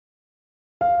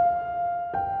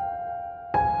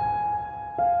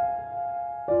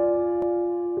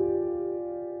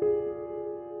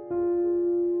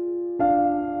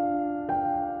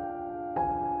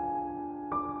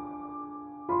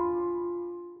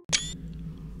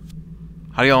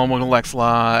Howdy y'all, and welcome to Lex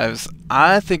Lives.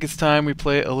 I think it's time we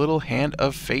play a little Hand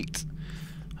of Fate.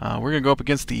 We're going to go up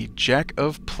against the Jack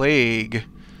of Plague.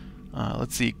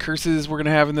 Let's see, curses we're going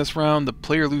to have in this round. The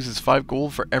player loses 5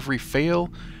 gold for every fail,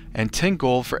 and 10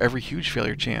 gold for every huge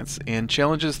failure chance. And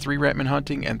challenges 3 Ratman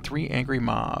hunting and 3 angry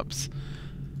mobs.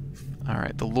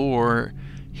 Alright, the lore.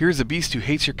 Here's a beast who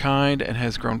hates your kind and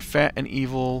has grown fat and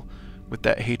evil. With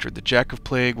that hatred, the Jack of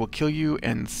Plague will kill you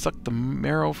and suck the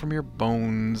marrow from your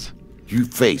bones. You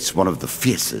face one of the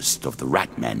fiercest of the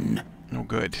Ratmen. No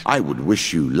good. I would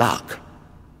wish you luck,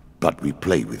 but we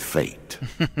play with fate.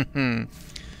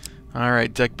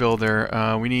 Alright, deck builder.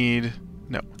 We need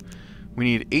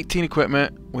 18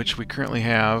 equipment, which we currently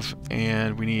have,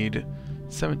 and we need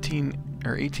 17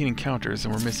 or 18 encounters,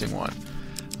 and we're missing one.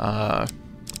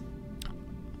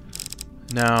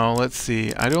 Now, let's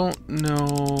see. I don't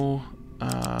know.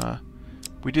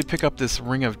 We did pick up this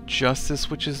Ring of Justice,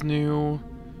 which is new.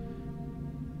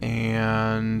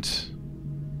 And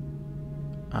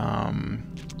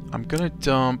I'm gonna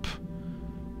dump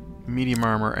medium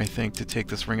armor, I think, to take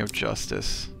this Ring of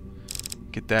Justice.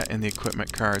 Get that in the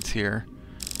equipment cards here.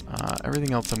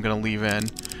 Everything else I'm gonna leave in.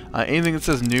 Anything that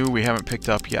says new we haven't picked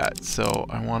up yet, so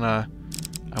I wanna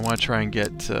try and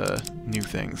get new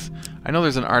things. I know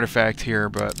there's an artifact here,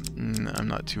 but I'm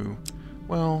not too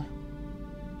well.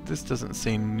 This doesn't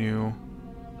say new.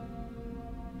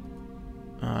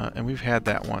 And we've had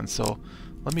that one, so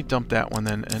let me dump that one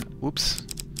then, and oops.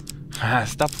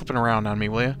 Stop flipping around on me,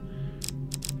 will you?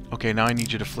 Okay, now I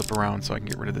need you to flip around so I can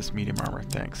get rid of this medium armor.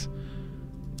 Thanks.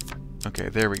 Okay,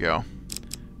 there we go.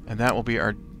 And that will be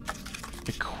our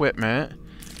equipment.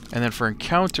 And then for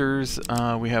encounters,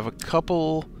 we have a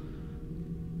couple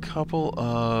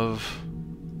of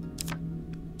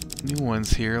new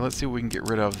ones here. Let's see what we can get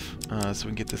rid of, so we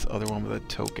can get this other one with a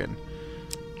token.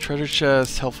 Treasure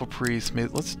chest, helpful priest.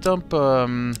 Let's dump.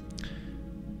 I'm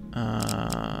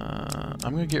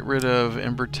gonna get rid of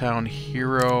Embertown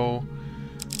Hero,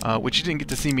 which you didn't get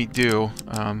to see me do.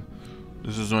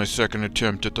 This is my second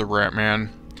attempt at the Ratman.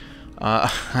 I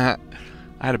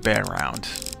had a bad round.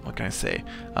 What can I say?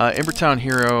 Embertown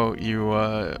Hero, you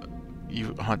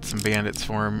hunt some bandits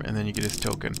for him, and then you get his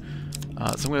token.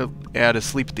 So I'm gonna add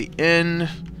Asleep at the Inn.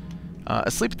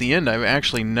 Asleep at the End I've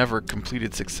actually never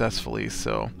completed successfully,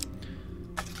 so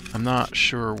I'm not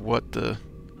sure what the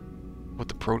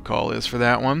protocol is for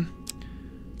that one.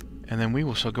 And then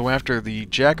we shall go after the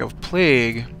Jack of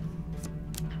Plague.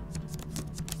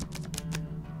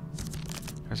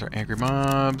 There's our angry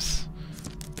mobs.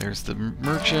 There's the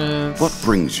merchants. What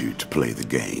brings you to play the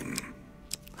game?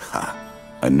 Ha!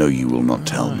 I know you will not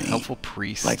tell me. Helpful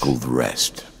priest. Like all the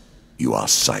rest, you are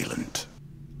silent.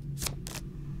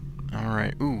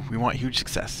 Alright, ooh, we want huge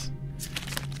success.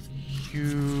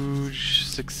 Huge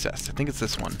success. I think it's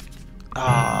this one.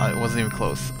 Ah, it wasn't even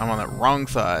close. I'm on that wrong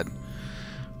side.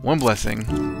 1 blessing.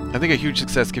 I think a huge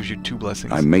success gives you 2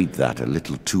 blessings. I made that a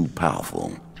little too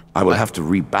powerful. I will have to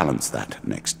rebalance that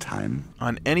next time.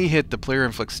 On any hit, the player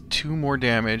inflicts 2 more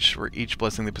damage for each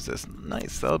blessing they possess.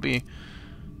 Nice, that'll be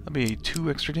 2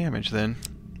 extra damage then.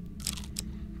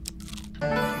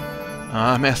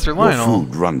 Master Lionel. Your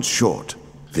food runs short.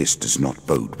 This does not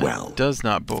bode well. It does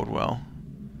not bode well.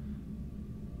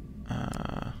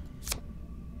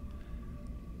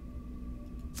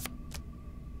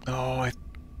 Oh, I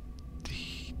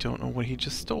don't know what he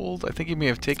just stole. I think he may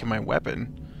have taken my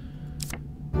weapon.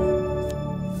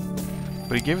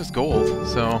 But he gave us gold,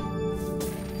 so...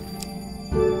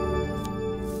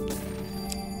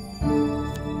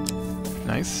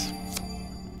 Nice.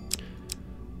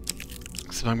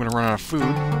 So I'm going to run out of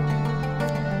food.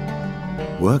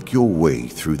 Work your way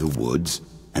through the woods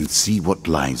and see what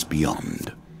lies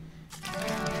beyond.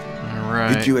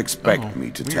 Alright. Did you expect me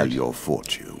to weird. tell your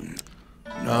fortune?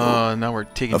 Now we're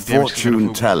taking A damage.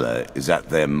 fortune teller is at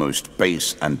their most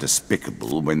base and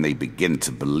despicable when they begin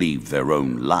to believe their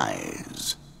own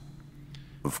lies.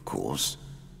 Of course,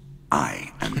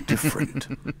 I am different.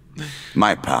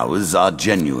 My powers are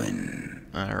genuine.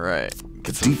 Alright.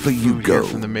 The deeper you go,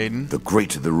 from the maiden. the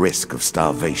greater the risk of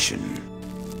starvation.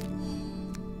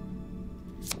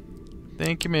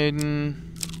 Thank you,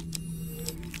 maiden.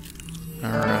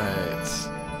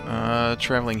 Alright.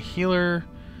 Traveling healer.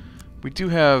 We do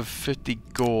have 50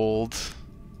 gold.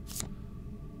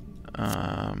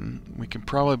 We can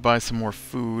probably buy some more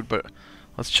food, but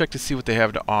let's check to see what they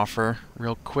have to offer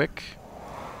real quick.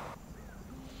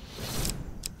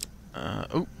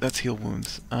 Oh, that's heal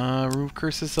wounds. Remove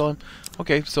curses, sell them.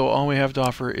 Okay, so all we have to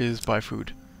offer is buy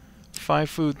food. 5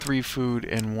 food, 3 food,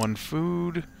 and 1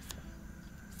 food.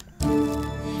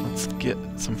 Let's get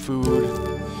some food.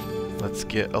 Let's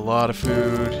get a lot of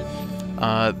food.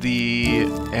 The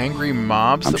angry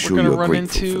mobs I'm that sure we're going to you're run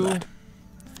grateful into... for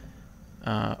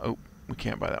that. Oh, we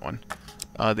can't buy that one.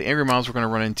 The angry mobs we're going to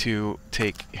run into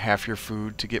take half your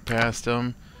food to get past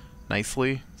them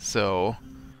nicely, so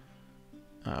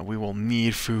we will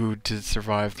need food to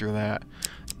survive through that.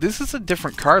 This is a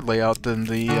different card layout than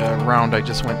the round I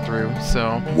just went through,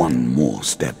 so... One more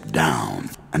step down,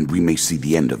 and we may see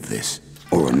the end of this,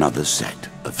 or another set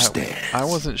of stairs. I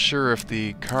wasn't sure if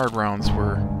the card rounds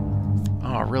were...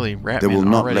 Oh, really? Ratman They will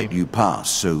not already. let you pass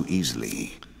so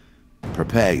easily.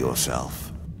 Prepare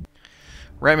yourself.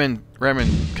 Ratman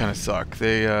kind of suck.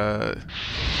 They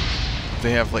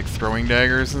have like throwing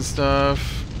daggers and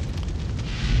stuff,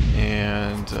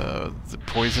 and the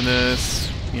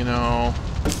poisonous, you know.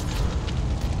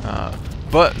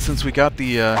 But since we got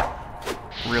the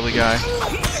really guy,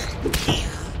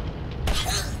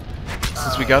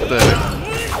 since we got the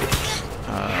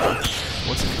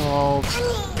what's it called?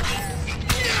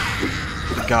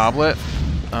 The goblet.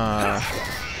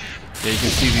 Yeah, you can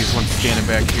see these ones standing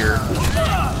back here.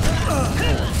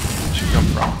 Where'd she come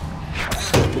from?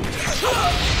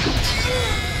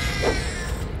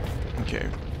 Okay.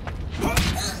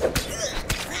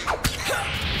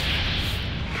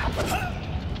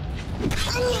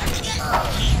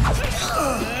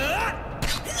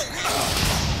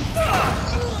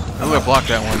 Oh, I blocked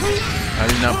that one. I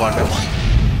did not block that one.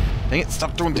 Dang it,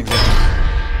 stop throwing things at me.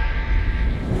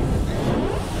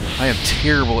 I am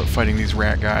terrible at fighting these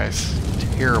rat guys.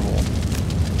 Terrible.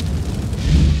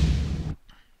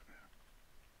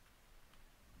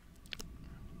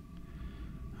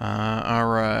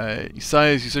 Alright.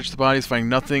 Besides, you search the bodies, finding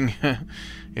nothing.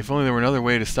 If only there were another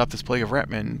way to stop this plague of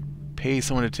ratmen. Pay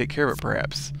someone to take care of it,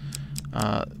 perhaps.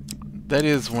 That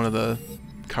is one of the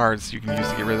cards you can use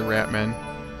to get rid of the ratmen.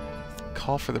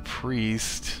 Call for the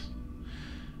priest.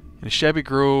 In a shabby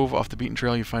grove off the beaten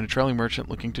trail, you find a traveling merchant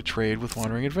looking to trade with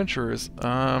wandering adventurers.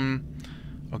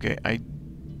 Okay, I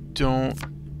don't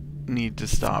need to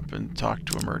stop and talk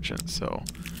to a merchant, so...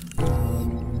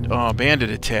 Oh, bandit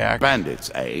attack.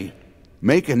 Bandits, eh?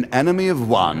 Make an enemy of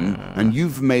one, and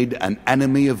you've made an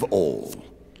enemy of all.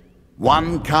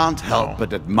 One can't help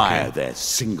but admire their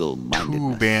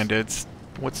single-mindedness. Two bandits.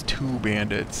 What's two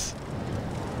bandits?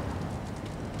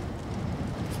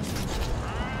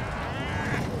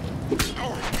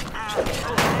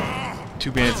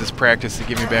 Two bandits is practice to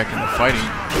get me back into fighting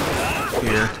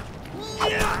here.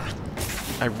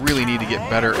 I really need to get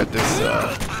better at this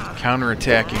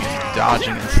counter-attacking and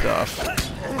dodging and stuff.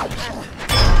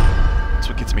 That's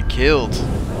what gets me killed.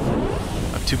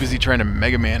 I'm too busy trying to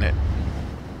Mega Man it.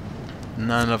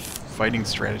 Not enough fighting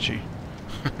strategy.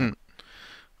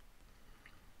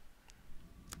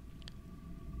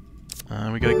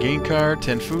 We got a gain card,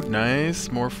 10 food,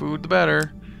 nice. More food, the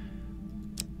better.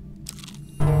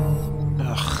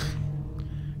 Ugh.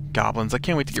 Goblins, I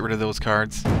can't wait to get rid of those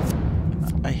cards.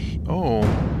 Oh,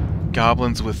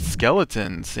 goblins with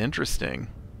skeletons, interesting.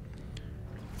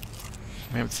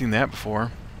 I haven't seen that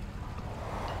before.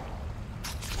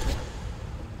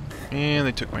 And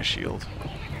they took my shield.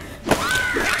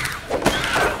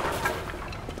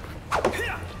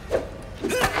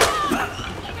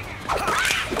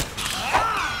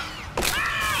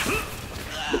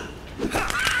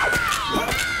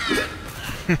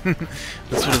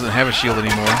 This one doesn't have a shield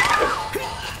anymore.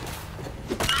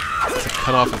 It's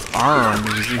cut off its arm.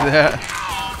 Did you see that?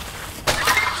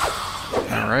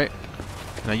 Alright.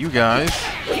 Now you guys,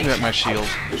 you got my shield.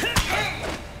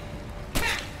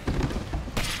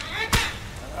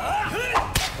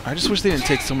 I just wish they didn't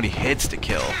take so many hits to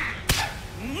kill.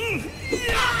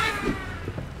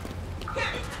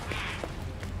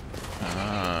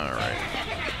 Alright.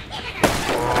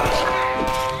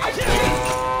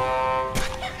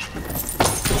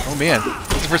 Oh man,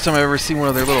 it's the first time I've ever seen one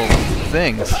of their little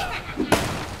things.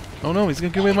 Oh no, he's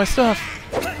gonna give away my stuff.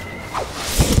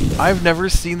 I've never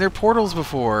seen their portals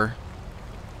before.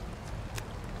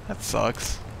 That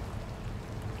sucks.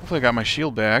 Hopefully I got my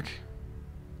shield back.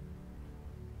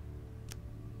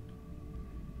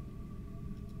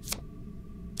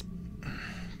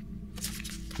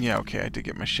 Yeah, okay, I did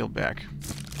get my shield back.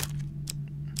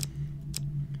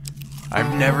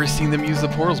 I've never seen them use the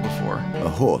portals before. A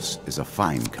horse is a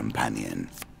fine companion.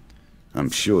 I'm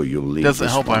sure you'll leave Doesn't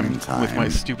this help one I'm in time. with my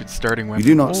stupid starting weapon.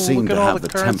 You do not oh, seem look to at all have the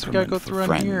the cards we gotta temperament go for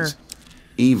through on here. friends,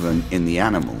 even in the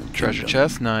animal Treasure kingdom.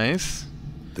 chest, nice.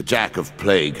 The Jack of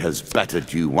Plague has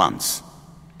battered you once.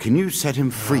 Can you set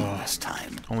him free this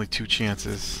time? Only 2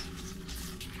 chances.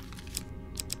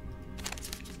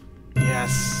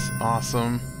 Yes,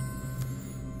 awesome.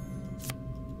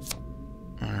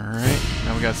 Alright,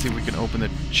 now we gotta see if we can open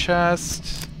the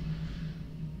chest.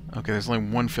 Okay, there's only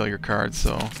one failure card,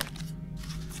 so I'm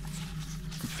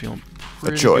feeling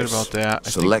pretty choice. good about that.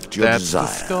 Select I think your that's desire.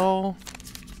 the skull.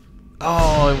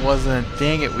 Oh, it wasn't.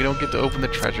 Dang it, we don't get to open the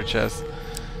treasure chest.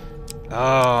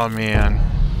 Oh, man.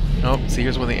 Oh, see,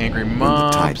 here's one of the angry When the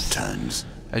tide mobs. turns,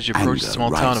 As you approach the anger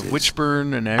small town of rises.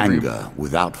 Witchburn, an angry... Anger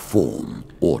without form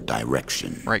or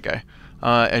direction. Right guy.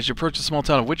 As you approach the small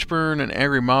town of Witchburn, an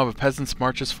angry mob of peasants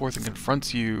marches forth and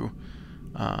confronts you.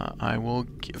 I will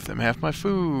give them half my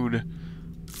food.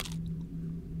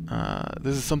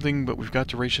 This is something, but we've got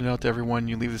to ration it out to everyone.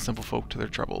 You leave the simple folk to their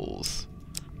troubles.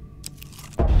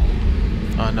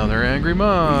 Another angry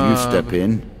mob. You step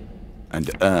in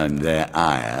and earn their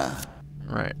ire.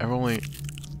 Right. I've only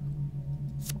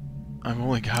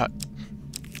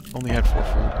had 4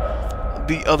 food.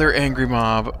 The other angry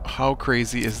mob. How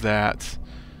crazy is that?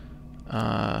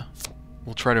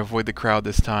 We'll try to avoid the crowd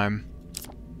this time.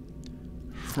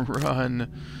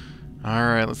 Run.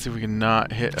 Alright, let's see if we can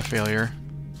not hit a failure.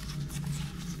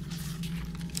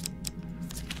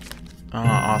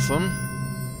 Awesome.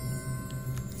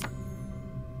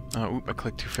 Oop, I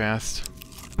clicked too fast.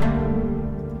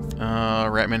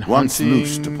 Ratman Once hunting.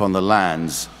 loosed upon the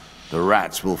lands, the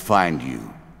rats will find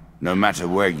you, no matter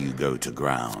where you go to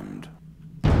ground.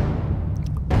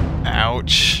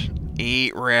 Ouch.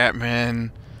 8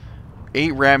 Ratmen.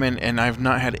 8 Ratmen, and I've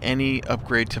not had any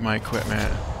upgrade to my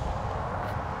equipment.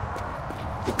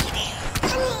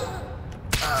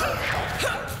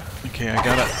 Okay, I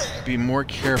gotta be more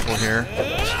careful here.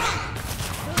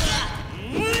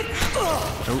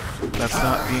 Nope, that's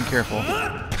not being careful.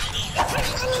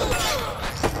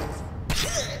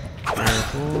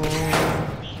 Careful.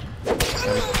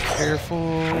 Gotta be careful.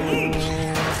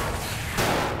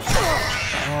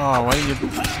 Oh, why didn't you...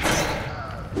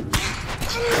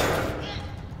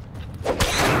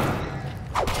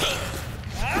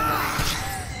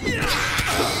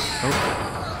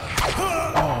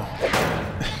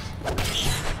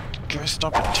 Guys,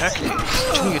 stop attacking me.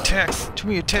 Too many attacks. Too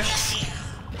many attacks.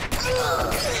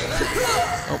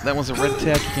 Oh, that one's a red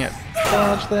attack. You can't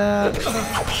dodge that.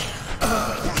 I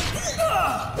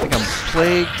think I'm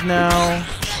plagued now.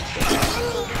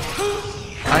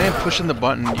 I am pushing the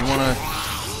button. You wanna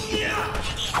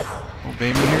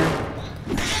obey me here?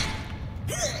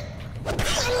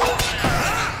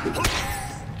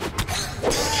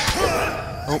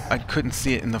 Oh, I couldn't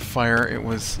see it in the fire. It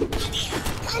was too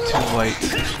light.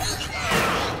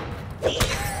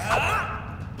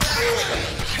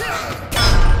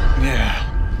 Yeah.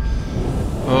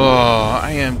 Oh,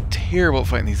 I am terrible at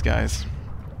fighting these guys.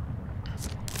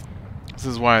 This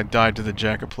is why I died to the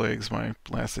Jack of Plagues, my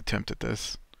last attempt at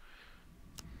this.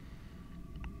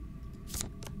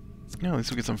 Yeah, at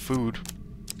least we get some food.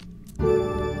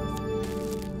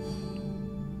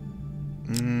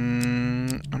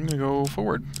 I'm gonna go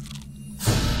forward.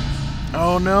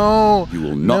 Oh no! You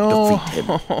will not defeat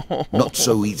him. Not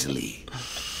so easily.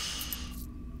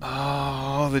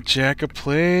 Oh, the Jack of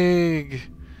Plague.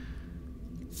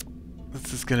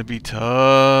 This is gonna be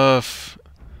tough.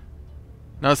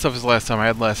 Not as tough as last time. I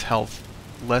had less health.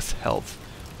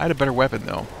 I had a better weapon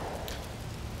though.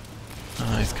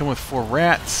 He's come with 4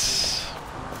 rats.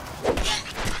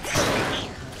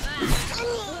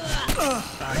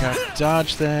 I gotta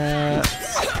dodge that.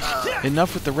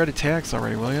 Enough with the red attacks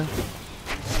already, will ya?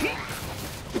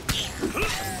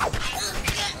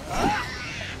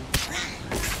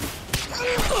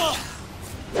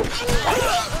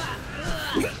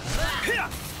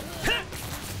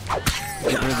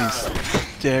 Get rid of these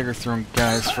dagger throwing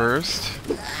guys first.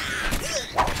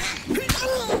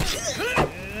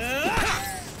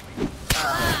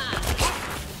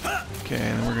 Okay,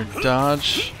 and then we're gonna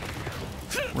dodge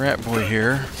Rat Boy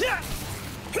here.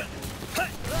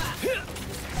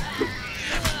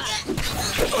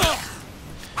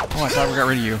 Oh, I thought we got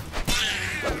rid of you.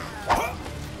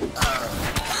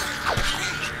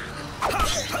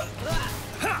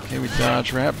 Okay, we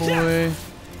dodge Rat Boy.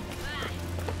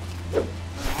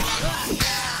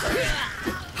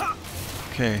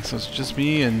 Okay, so it's just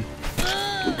me and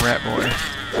Rat Boy.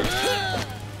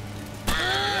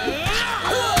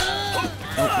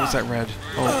 Oh, what's that red?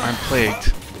 Oh, I'm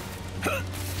plagued.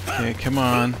 Okay, come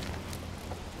on.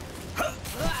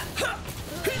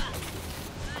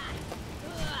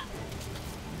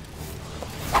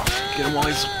 Get him while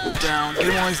he's down. Get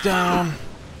him while he's down.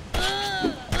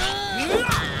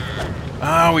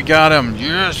 Ah, we got him.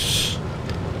 Yes!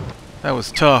 That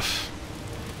was tough.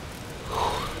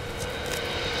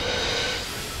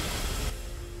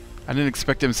 I didn't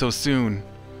expect him so soon.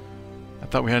 I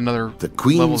thought we had another The level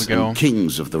queens to go. and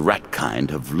kings of the rat kind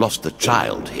have lost a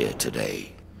child here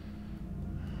today.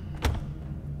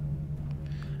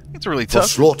 It's really For tough.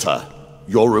 slaughter,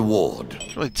 your reward.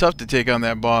 It's really tough to take on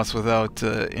that boss without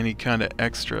any kind of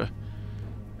extra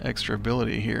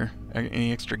ability here.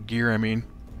 Any extra gear, I mean.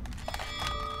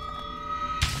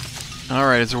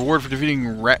 Alright, as a reward for defeating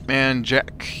Ratman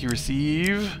Jack, you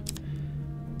receive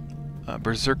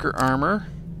Berserker Armor,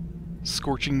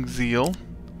 Scorching Zeal,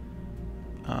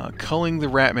 Culling the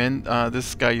Ratman,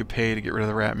 this guy you pay to get rid of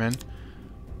the Ratman,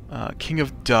 King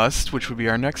of Dust, which would be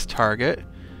our next target,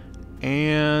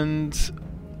 and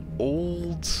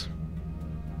Old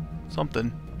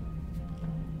something.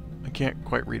 I can't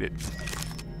quite read it.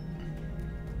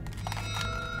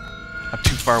 I'm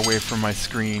too far away from my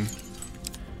screen.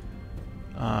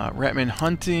 Ratman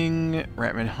Hunting,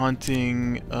 Ratman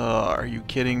Hunting, are you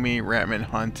kidding me? Ratman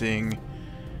Hunting.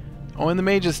 Oh, and the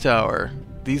Mage's Tower.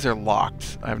 These are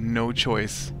locked. I have no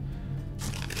choice.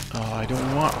 I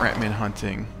don't want Ratman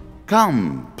Hunting.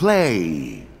 Come,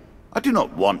 play. I do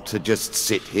not want to just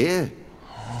sit here.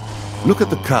 Look at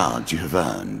the cards you have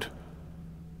earned.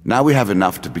 Now we have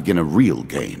enough to begin a real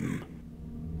game.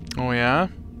 Oh, yeah?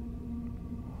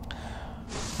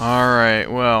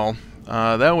 Alright, well,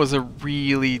 that was a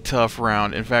really tough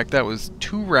round. In fact, that was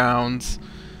 2 rounds,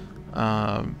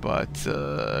 but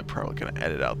probably going to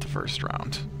edit out the first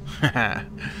round.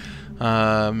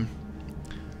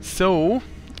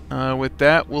 With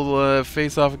that, we'll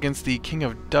face off against the King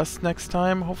of Dust next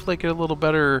time. Hopefully I get a little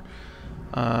better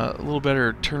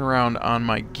turnaround on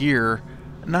my gear.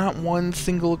 Not one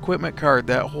single equipment card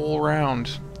that whole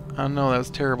round. I don't know, that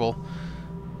was terrible.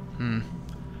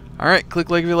 Alright, click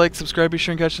like if you like, subscribe, be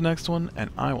sure and catch the next one, and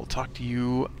I will talk to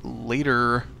you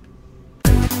later.